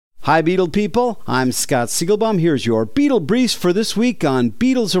Hi, Beatle people. I'm Scott Siegelbaum. Here's your Beatle Briefs for this week on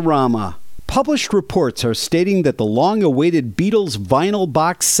Beatles-orama. Published reports are stating that the long-awaited Beatles vinyl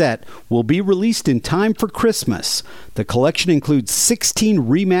box set will be released in time for Christmas. The collection includes 16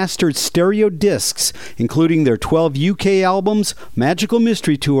 remastered stereo discs, including their 12 UK albums, Magical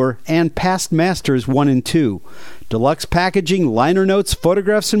Mystery Tour, and Past Masters 1 and 2. Deluxe packaging, liner notes,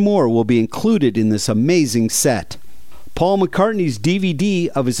 photographs, and more will be included in this amazing set. Paul McCartney's DVD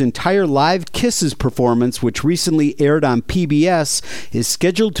of his entire live Kisses performance, which recently aired on PBS, is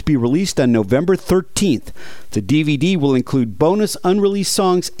scheduled to be released on November 13th. The DVD will include bonus unreleased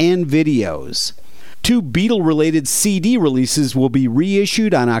songs and videos. 2 Beatle-related CD releases will be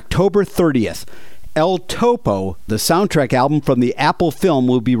reissued on October 30th. El Topo, the soundtrack album from the Apple film,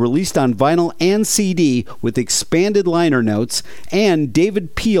 will be released on vinyl and CD with expanded liner notes, and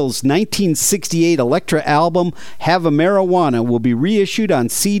David Peel's 1968 Elektra album, Have a Marijuana, will be reissued on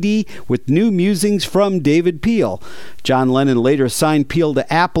CD with new musings from David Peel. John Lennon later signed Peel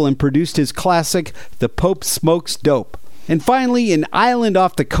to Apple and produced his classic, The Pope Smokes Dope. And finally, an island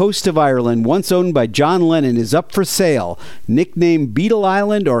off the coast of Ireland, once owned by John Lennon, is up for sale. Nicknamed Beatle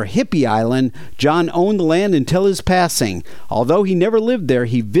Island or Hippie Island, John owned the land until his passing. Although he never lived there,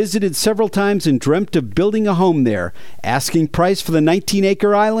 he visited several times and dreamt of building a home there. Asking price for the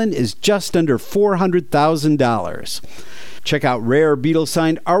 19-acre island is just under $400,000. Check out rare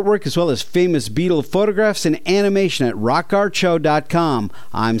Beatles-signed artwork as well as famous Beatle photographs and animation at rockartshow.com.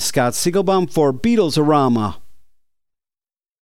 I'm Scott Siegelbaum for Beatles-orama.